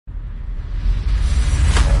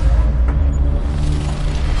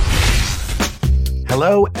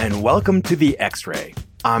Hello and welcome to The X-Ray.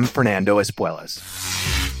 I'm Fernando Espuelas.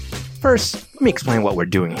 First, let me explain what we're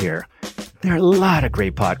doing here. There are a lot of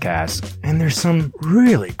great podcasts, and there's some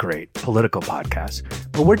really great political podcasts,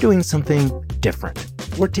 but we're doing something different.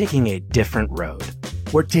 We're taking a different road.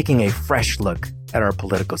 We're taking a fresh look at our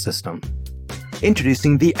political system.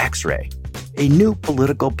 Introducing The X-Ray, a new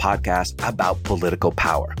political podcast about political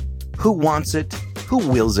power. Who wants it, who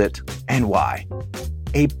wills it, and why?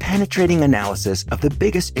 A penetrating analysis of the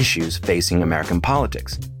biggest issues facing American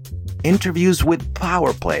politics. Interviews with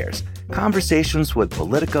power players, conversations with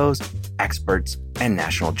politicos, experts, and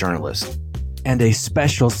national journalists. And a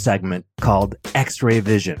special segment called X-Ray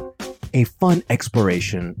Vision, a fun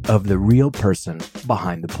exploration of the real person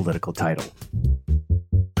behind the political title.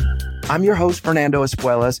 I'm your host, Fernando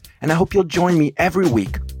Espuelas, and I hope you'll join me every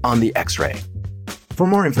week on The X-Ray. For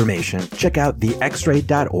more information, check out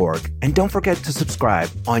thexray.org and don't forget to subscribe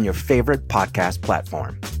on your favorite podcast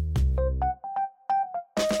platform.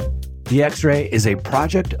 The X-Ray is a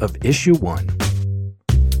project of Issue One.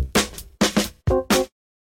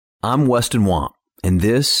 I'm Weston Wamp, and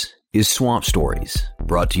this is Swamp Stories,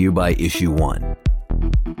 brought to you by Issue One.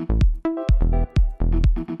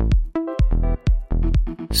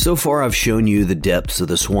 So far, I've shown you the depths of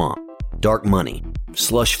the swamp, dark money,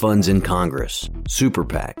 slush funds in Congress, super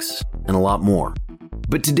PACs, and a lot more.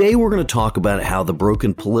 But today we're going to talk about how the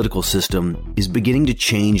broken political system is beginning to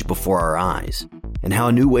change before our eyes, and how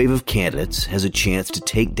a new wave of candidates has a chance to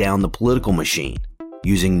take down the political machine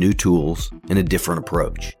using new tools and a different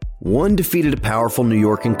approach. One defeated a powerful New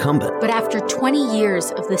York incumbent. But after 20 years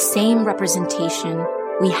of the same representation,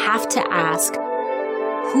 we have to ask,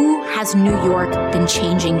 who has New York been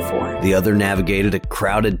changing for? The other navigated a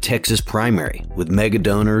crowded Texas primary with mega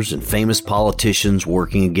donors and famous politicians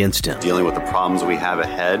working against him. Dealing with the problems we have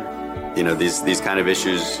ahead, these kind of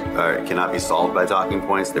issues cannot be solved by talking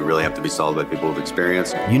points. They really have to be solved by people with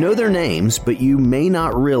experience. You know their names, but you may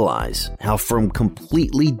not realize how from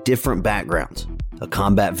completely different backgrounds, a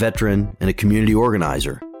combat veteran and a community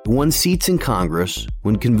organizer, won seats in Congress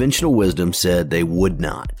when conventional wisdom said they would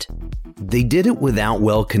not. They did it without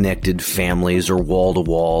well-connected families or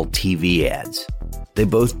wall-to-wall TV ads. They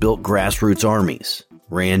both built grassroots armies,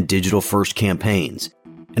 ran digital-first campaigns,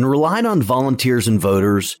 and relied on volunteers and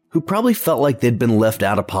voters who probably felt like they'd been left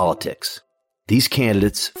out of politics. These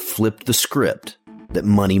candidates flipped the script that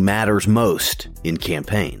money matters most in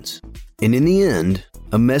campaigns. And in the end,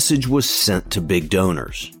 a message was sent to big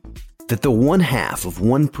donors that the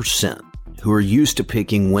 0.5% who are used to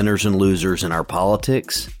picking winners and losers in our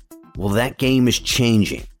politics, well, that game is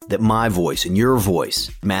changing, that my voice and your voice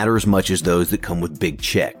matter as much as those that come with big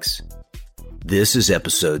checks. This is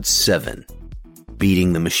episode 7,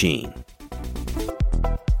 Beating the Machine.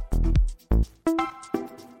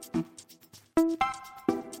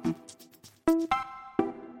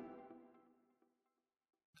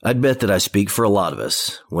 I'd bet that I speak for a lot of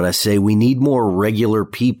us when I say we need more regular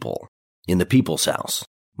people in the people's house.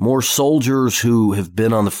 More soldiers who have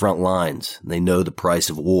been on the front lines. They know the price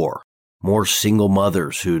of war. More single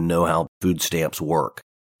mothers who know how food stamps work.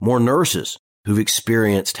 More nurses who've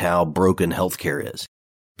experienced how broken healthcare is.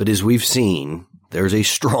 But as we've seen, there's a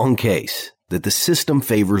strong case that the system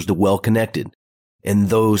favors the well-connected and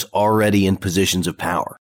those already in positions of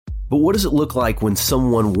power. But what does it look like when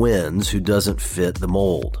someone wins who doesn't fit the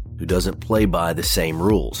mold, who doesn't play by the same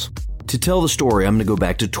rules? To tell the story, I'm going to go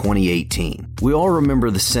back to 2018. We all remember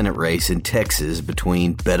the Senate race in Texas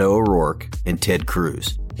between Beto O'Rourke and Ted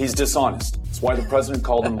Cruz. He's dishonest. It's why the president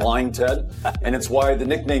called him Lying Ted, and it's why the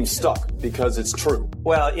nickname stuck, because it's true.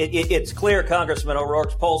 Well, it's clear Congressman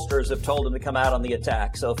O'Rourke's pollsters have told him to come out on the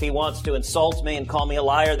attack. So if he wants to insult me and call me a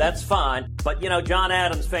liar, that's fine. But, John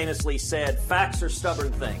Adams famously said, facts are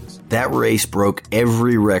stubborn things. That race broke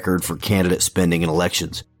every record for candidate spending in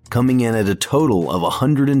elections, coming in at a total of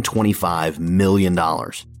 $125 million.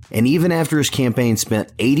 And even after his campaign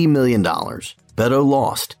spent $80 million, Beto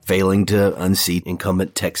lost, failing to unseat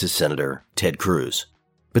incumbent Texas Senator Ted Cruz.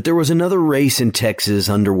 But there was another race in Texas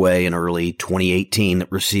underway in early 2018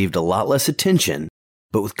 that received a lot less attention,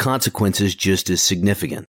 but with consequences just as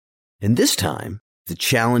significant. And this time, the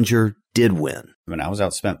challenger did win. I was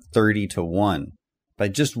outspent 30-1 by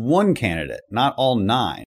just one candidate, not all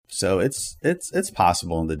 9. So it's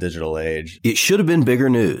possible in the digital age. It should have been bigger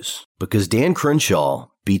news because Dan Crenshaw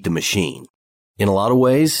beat the machine. In a lot of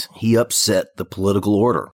ways, he upset the political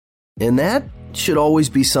order. And that should always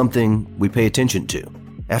be something we pay attention to.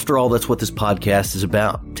 After all, that's what this podcast is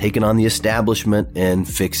about, taking on the establishment and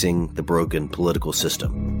fixing the broken political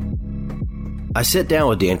system. I sat down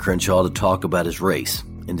with Dan Crenshaw to talk about his race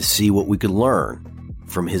and to see what we could learn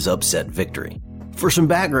from his upset victory. For some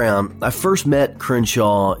background, I first met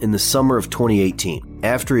Crenshaw in the summer of 2018,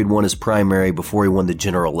 after he'd won his primary before he won the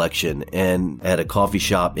general election, and at a coffee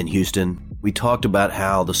shop in Houston, we talked about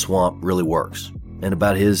how the swamp really works, and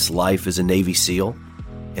about his life as a Navy SEAL,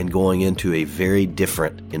 and going into a very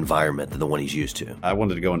different environment than the one he's used to. I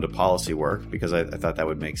wanted to go into policy work because I thought that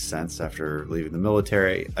would make sense after leaving the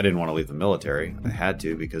military. I didn't want to leave the military. I had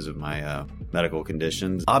to because of my medical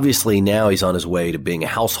conditions. Obviously, now he's on his way to being a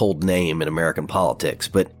household name in American politics,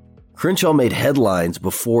 but Crenshaw made headlines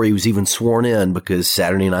before he was even sworn in because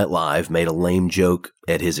Saturday Night Live made a lame joke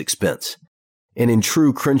at his expense. And in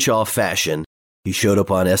true Crenshaw fashion, he showed up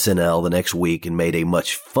on SNL the next week and made a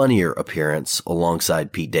much funnier appearance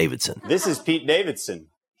alongside Pete Davidson. This is Pete Davidson.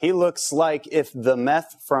 He looks like if the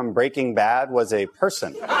meth from Breaking Bad was a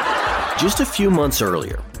person. Just a few months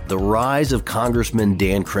earlier, the rise of Congressman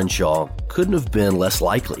Dan Crenshaw couldn't have been less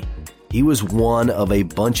likely. He was one of a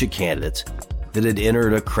bunch of candidates that had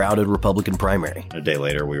entered a crowded Republican primary. A day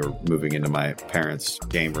later, we were moving into my parents'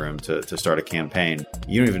 game room to start a campaign.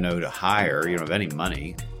 You don't even know who to hire. You don't have any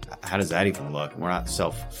money. How does that even look? We're not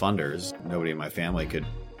self-funders. Nobody in my family could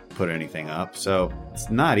put anything up. So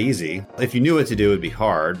it's not easy. If you knew what to do, it'd be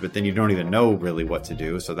hard, but then you don't even know really what to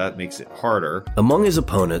do. So that makes it harder. Among his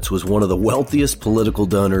opponents was one of the wealthiest political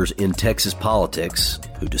donors in Texas politics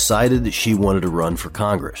who decided that she wanted to run for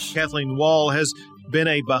Congress. Kathleen Wall has been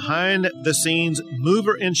a behind-the-scenes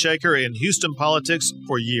mover and shaker in Houston politics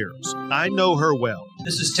for years. I know her well.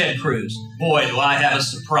 This is Ted Cruz. Boy, do I have a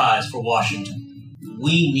surprise for Washington.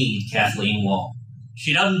 We need Kathleen Wall.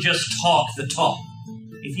 She doesn't just talk the talk.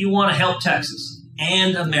 If you want to help Texas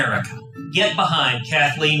and America, get behind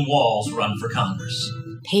Kathleen Wall's run for Congress.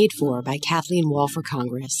 Paid for by Kathleen Wall for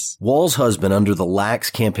Congress. Wall's husband, under the lax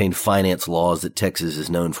campaign finance laws that Texas is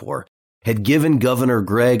known for, had given Governor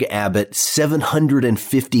Greg Abbott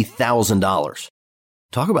 $750,000.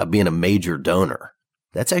 Talk about being a major donor.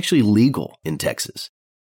 That's actually legal in Texas.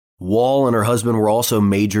 Wall and her husband were also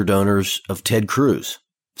major donors of Ted Cruz,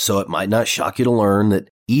 so it might not shock you to learn that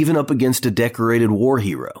even up against a decorated war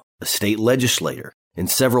hero, a state legislator, and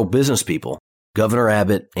several business people, Governor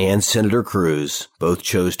Abbott and Senator Cruz both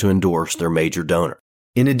chose to endorse their major donor.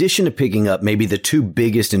 In addition to picking up maybe the two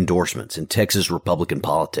biggest endorsements in Texas Republican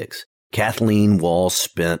politics, Kathleen Wall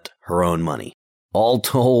spent her own money. All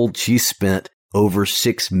told, she spent over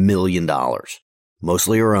 $6 million,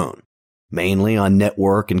 mostly her own, mainly on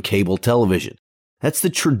network and cable television. That's the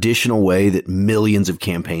traditional way that millions of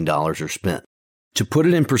campaign dollars are spent. To put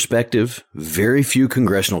it in perspective, very few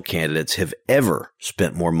congressional candidates have ever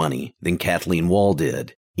spent more money than Kathleen Wall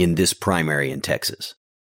did in this primary in Texas.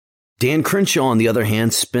 Dan Crenshaw, on the other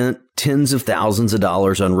hand, spent tens of thousands of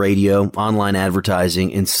dollars on radio, online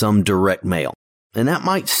advertising, and some direct mail. And that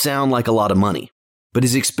might sound like a lot of money, but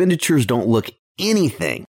his expenditures don't look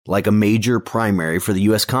anything like a major primary for the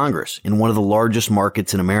U.S. Congress in one of the largest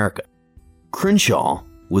markets in America. Crenshaw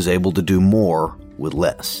was able to do more with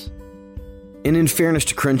less. And in fairness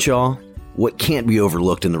to Crenshaw, what can't be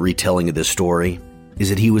overlooked in the retelling of this story is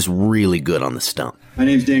that he was really good on the stump. My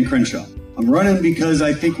name's Dan Crenshaw. I'm running because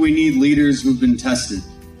I think we need leaders who've been tested.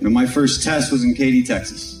 My first test was in Katy,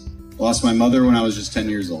 Texas. I lost my mother when I was just 10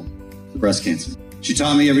 years old to breast cancer. She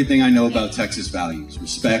taught me everything I know about Texas values: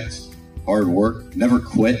 respect, hard work, never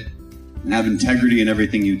quit, and have integrity in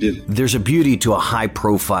everything you do. There's a beauty to a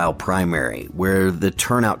high-profile primary where the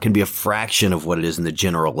turnout can be a fraction of what it is in the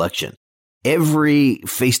general election. Every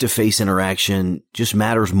face-to-face interaction just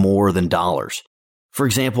matters more than dollars. For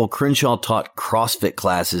example, Crenshaw taught CrossFit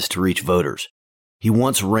classes to reach voters. He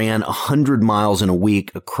once ran 100 miles in a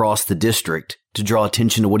week across the district to draw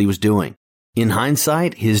attention to what he was doing. In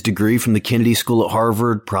hindsight, his degree from the Kennedy School at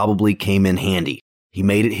Harvard probably came in handy. He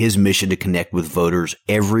made it his mission to connect with voters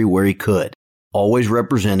everywhere he could, always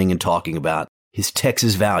representing and talking about his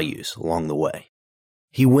Texas values along the way.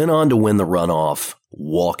 He went on to win the runoff,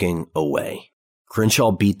 walking away.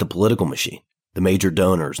 Crenshaw beat the political machine, the major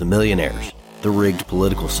donors, the millionaires, the rigged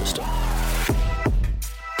political system.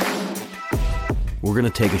 We're going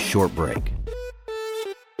to take a short break.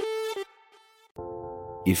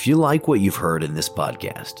 If you like what you've heard in this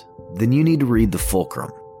podcast, then you need to read The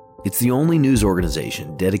Fulcrum. It's the only news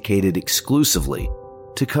organization dedicated exclusively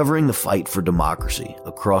to covering the fight for democracy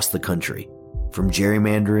across the country, from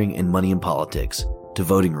gerrymandering and money in politics to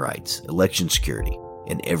voting rights, election security,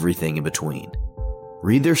 and everything in between.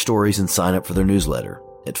 Read their stories and sign up for their newsletter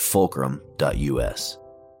at fulcrum.us.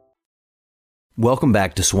 Welcome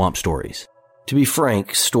back to Swamp Stories. To be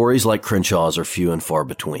frank, stories like Crenshaw's are few and far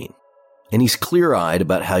between. And he's clear-eyed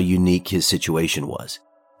about how unique his situation was.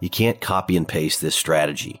 You can't copy and paste this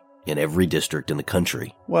strategy in every district in the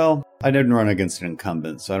country. Well, I didn't run against an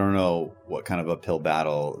incumbent, so I don't know what kind of uphill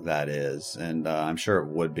battle that is, and I'm sure it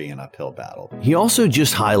would be an uphill battle. He also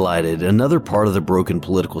just highlighted another part of the broken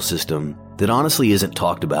political system that honestly isn't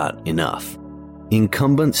talked about enough.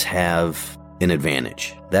 Incumbents have an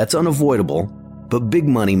advantage. That's unavoidable, but big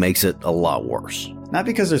money makes it a lot worse. Not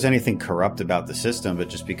because there's anything corrupt about the system, but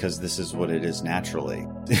just because this is what it is naturally.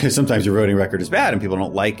 Sometimes your voting record is bad and people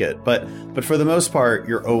don't like it, but for the most part,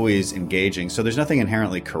 you're always engaging. So there's nothing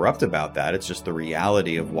inherently corrupt about that. It's just the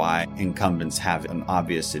reality of why incumbents have an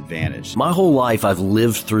obvious advantage. My whole life, I've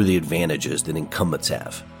lived through the advantages that incumbents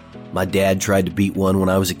have. My dad tried to beat one when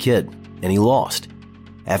I was a kid, and he lost.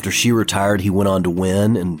 After she retired, he went on to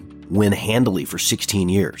win handily for 16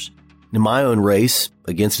 years. In my own race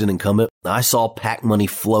against an incumbent, I saw PAC money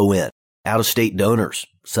flow in. Out-of-state donors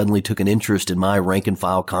suddenly took an interest in my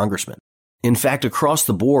rank-and-file congressman. In fact, across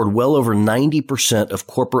the board, well over 90% of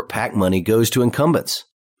corporate PAC money goes to incumbents.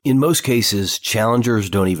 In most cases, challengers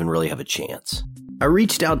don't even really have a chance. I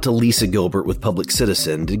reached out to Lisa Gilbert with Public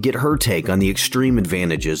Citizen to get her take on the extreme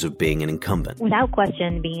advantages of being an incumbent. Without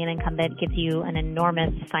question, being an incumbent gives you an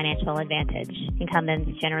enormous financial advantage.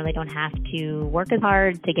 Incumbents generally don't have to work as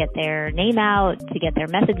hard to get their name out, to get their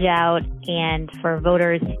message out, and for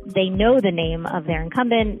voters, they know the name of their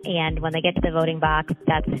incumbent, and when they get to the voting box,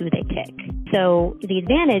 that's who they pick. So the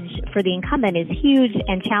advantage for the incumbent is huge,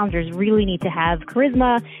 and challengers really need to have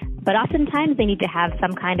charisma, but oftentimes they need to have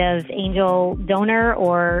some kind of angel donor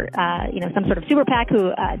or, some sort of super PAC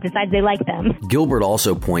who decides they like them. Gilbert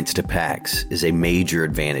also points to PACs as a major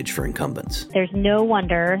advantage for incumbents. There's no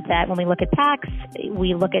wonder that when we look at PACs,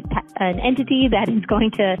 we look at an entity that is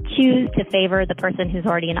going to choose to favor the person who's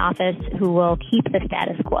already in office, who will keep the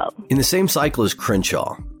status quo. In the same cycle as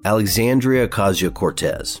Crenshaw, Alexandria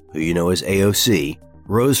Ocasio-Cortez, who you know as AOC,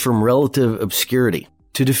 rose from relative obscurity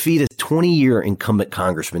to defeat a 20-year incumbent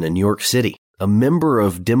congressman in New York City, a member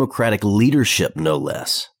of Democratic leadership, no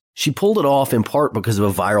less. She pulled it off in part because of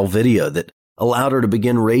a viral video that allowed her to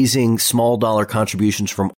begin raising small dollar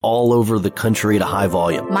contributions from all over the country at a high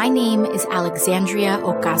volume. My name is Alexandria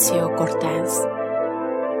Ocasio-Cortez.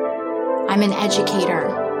 I'm an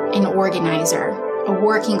educator, an organizer, a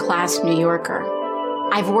working-class New Yorker.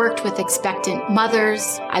 I've worked with expectant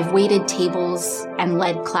mothers, I've waited tables and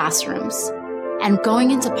led classrooms. And going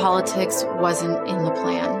into politics wasn't in the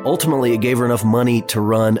plan. Ultimately, it gave her enough money to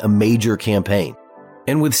run a major campaign.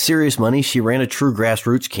 And with serious money, she ran a true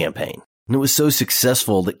grassroots campaign. And it was so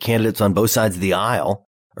successful that candidates on both sides of the aisle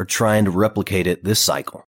are trying to replicate it this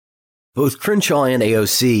cycle. Both Crenshaw and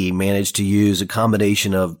AOC managed to use a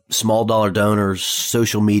combination of small dollar donors,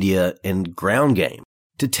 social media, and ground game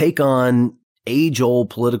to take on age-old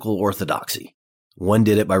political orthodoxy. One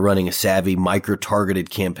did it by running a savvy, micro-targeted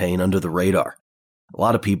campaign under the radar. A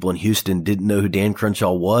lot of people in Houston didn't know who Dan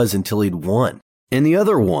Crenshaw was until he'd won. And the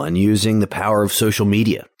other one using the power of social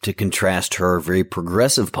media to contrast her very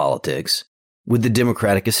progressive politics with the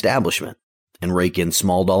Democratic establishment and rake in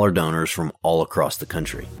small dollar donors from all across the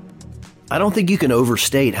country. I don't think you can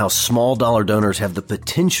overstate how small dollar donors have the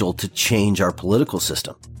potential to change our political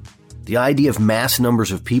system. The idea of mass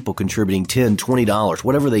numbers of people contributing $10, $20,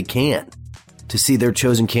 whatever they can, to see their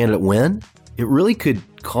chosen candidate win, it really could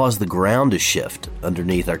cause the ground to shift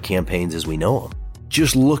underneath our campaigns as we know them.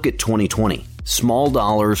 Just look at 2020. Small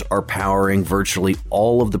dollars are powering virtually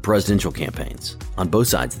all of the presidential campaigns on both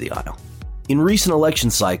sides of the aisle. In recent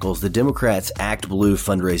election cycles, the Democrats' Act Blue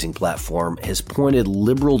fundraising platform has pointed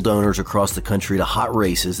liberal donors across the country to hot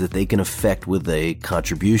races that they can affect with a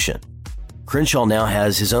contribution. Crenshaw now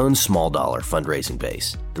has his own small dollar fundraising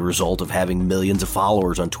base, the result of having millions of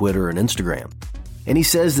followers on Twitter and Instagram. And he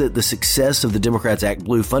says that the success of the Democrats' Act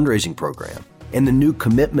Blue fundraising program and the new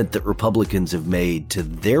commitment that Republicans have made to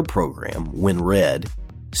their program, Win Red,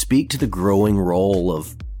 speak to the growing role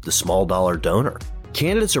of the small dollar donor.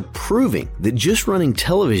 Candidates are proving that just running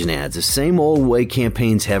television ads the same old way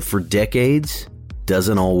campaigns have for decades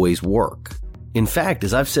doesn't always work. In fact,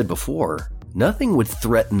 as I've said before, nothing would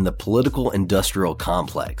threaten the political industrial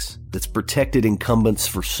complex that's protected incumbents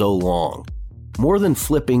for so long more than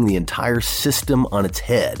flipping the entire system on its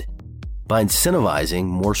head by incentivizing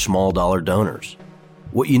more small dollar donors.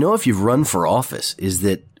 What you know if you've run for office is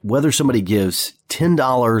that whether somebody gives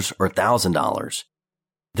 $10 or $1,000,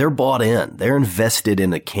 they're bought in, they're invested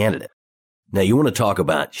in a candidate. Now, you want to talk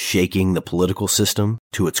about shaking the political system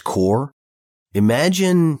to its core?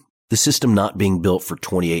 Imagine the system not being built for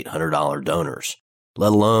 $2,800 donors,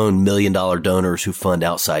 let alone $1 million donors who fund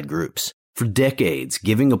outside groups. For decades,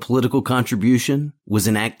 giving a political contribution was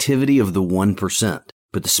an activity of the 1%.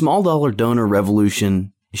 But the small dollar donor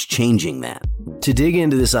revolution is changing that. To dig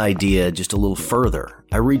into this idea just a little further,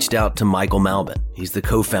 I reached out to Michael Malbin. He's the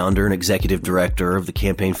co-founder and executive director of the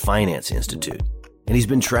Campaign Finance Institute, and he's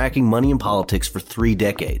been tracking money and politics for 3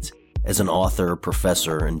 decades as an author,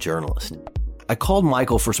 professor, and journalist. I called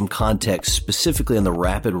Michael for some context specifically on the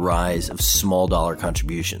rapid rise of small dollar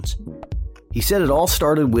contributions. He said it all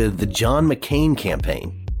started with the John McCain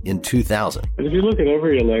campaign in 2000. And if you look at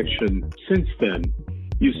every election since then,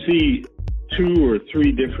 you see 2 or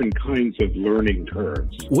 3 different kinds of learning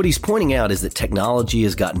curves. What he's pointing out is that technology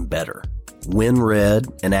has gotten better.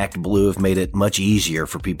 WinRed and ActBlue have made it much easier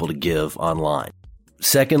for people to give online.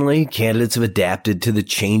 Secondly, candidates have adapted to the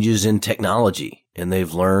changes in technology, and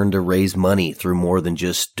they've learned to raise money through more than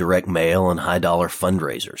just direct mail and high-dollar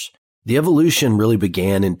fundraisers. The evolution really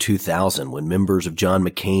began in 2000 when members of John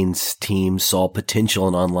McCain's team saw potential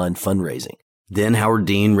in online fundraising. Then Howard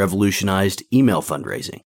Dean revolutionized email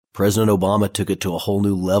fundraising. President Obama took it to a whole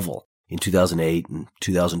new level in 2008 and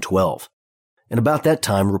 2012. And about that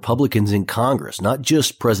time, Republicans in Congress, not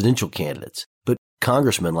just presidential candidates, but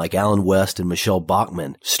congressmen like Allen West and Michelle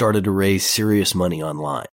Bachmann started to raise serious money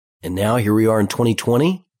online. And now here we are in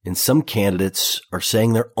 2020, and some candidates are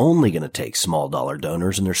saying they're only going to take small dollar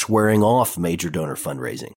donors, and they're swearing off major donor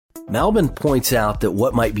fundraising. Malbin points out that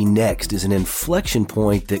what might be next is an inflection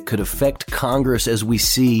point that could affect Congress as we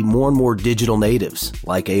see more and more digital natives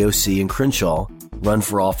like AOC and Crenshaw run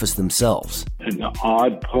for office themselves. And the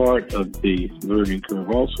odd part of the learning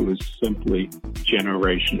curve also is simply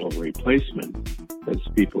generational replacement, as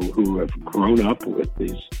people who have grown up with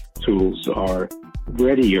these tools are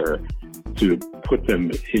readier to put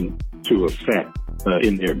them into effect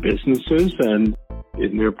in their businesses and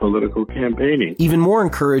in their political campaigning. Even more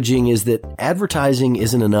encouraging is that advertising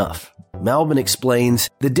isn't enough. Malbin explains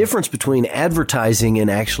the difference between advertising and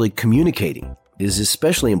actually communicating is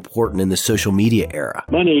especially important in the social media era.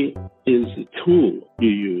 Money is a tool you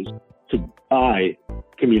use to buy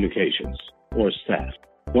communications or staff,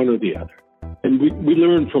 one or the other. And we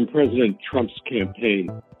learned from President Trump's campaign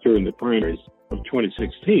during the primaries of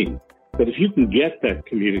 2016 that if you can get that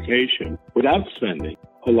communication without spending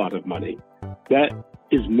a lot of money, that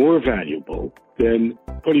is more valuable than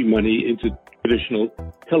putting money into traditional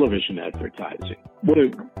television advertising. What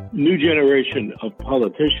a new generation of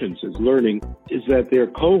politicians is learning is that their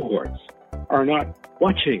cohorts are not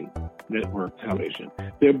watching network television.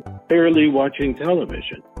 They're barely watching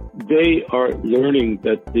television. They are learning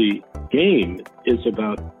that the game is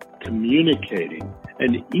about communicating,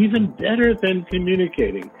 and even better than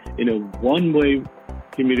communicating in a one-way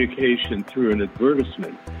communication through an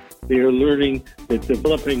advertisement, they are learning that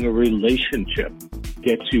developing a relationship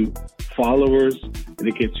gets you followers, and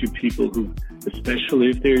it gets you people who, especially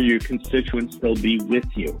if they're your constituents, they'll be with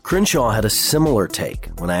you. Crenshaw had a similar take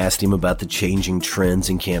when I asked him about the changing trends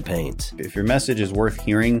in campaigns. If your message is worth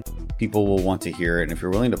hearing, people will want to hear it. And if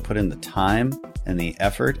you're willing to put in the time and the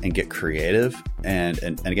effort and get creative and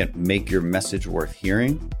again, make your message worth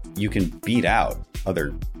hearing, you can beat out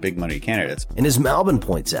other big money candidates. And as Malbin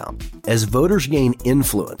points out, as voters gain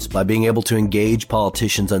influence by being able to engage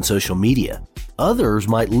politicians on social media, others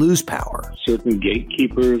might lose power. Certain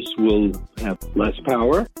gatekeepers will have less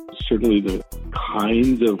power. Certainly the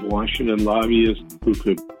kinds of Washington lobbyists who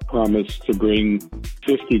could promise to bring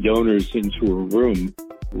 50 donors into a room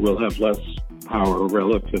will have less power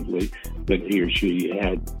relatively than he or she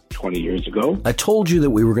had 20 years ago. I told you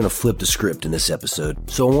that we were going to flip the script in this episode,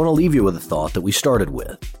 so I want to leave you with a thought that we started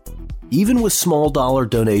with. Even with small dollar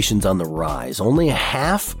donations on the rise, only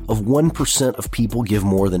 0.5% of people give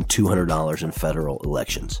more than $200 in federal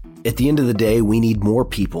elections. At the end of the day, we need more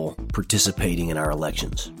people participating in our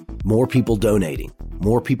elections, more people donating,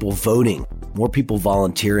 more people voting, more people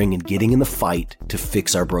volunteering and getting in the fight to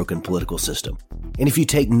fix our broken political system. And if you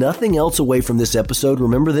take nothing else away from this episode,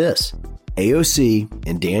 remember this. AOC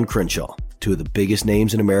and Dan Crenshaw, two of the biggest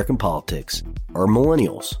names in American politics, are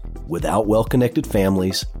millennials without well-connected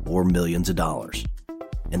families or millions of dollars.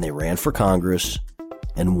 And they ran for Congress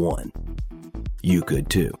and won. You could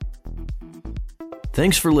too.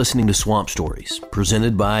 Thanks for listening to Swamp Stories,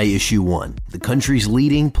 presented by Issue One, the country's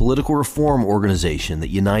leading political reform organization that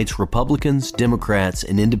unites Republicans, Democrats,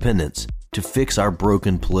 and independents to fix our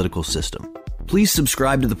broken political system. Please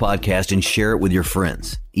subscribe to the podcast and share it with your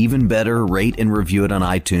friends. Even better, rate and review it on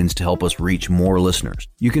iTunes to help us reach more listeners.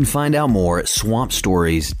 You can find out more at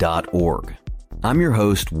swampstories.org. I'm your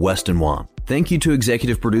host, Weston Wamp. Thank you to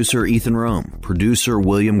executive producer Ethan Rome, producer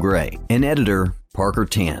William Gray, and editor Parker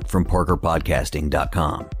Tant from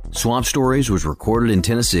parkerpodcasting.com. Swamp Stories was recorded in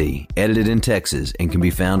Tennessee, edited in Texas, and can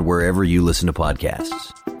be found wherever you listen to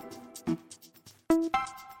podcasts.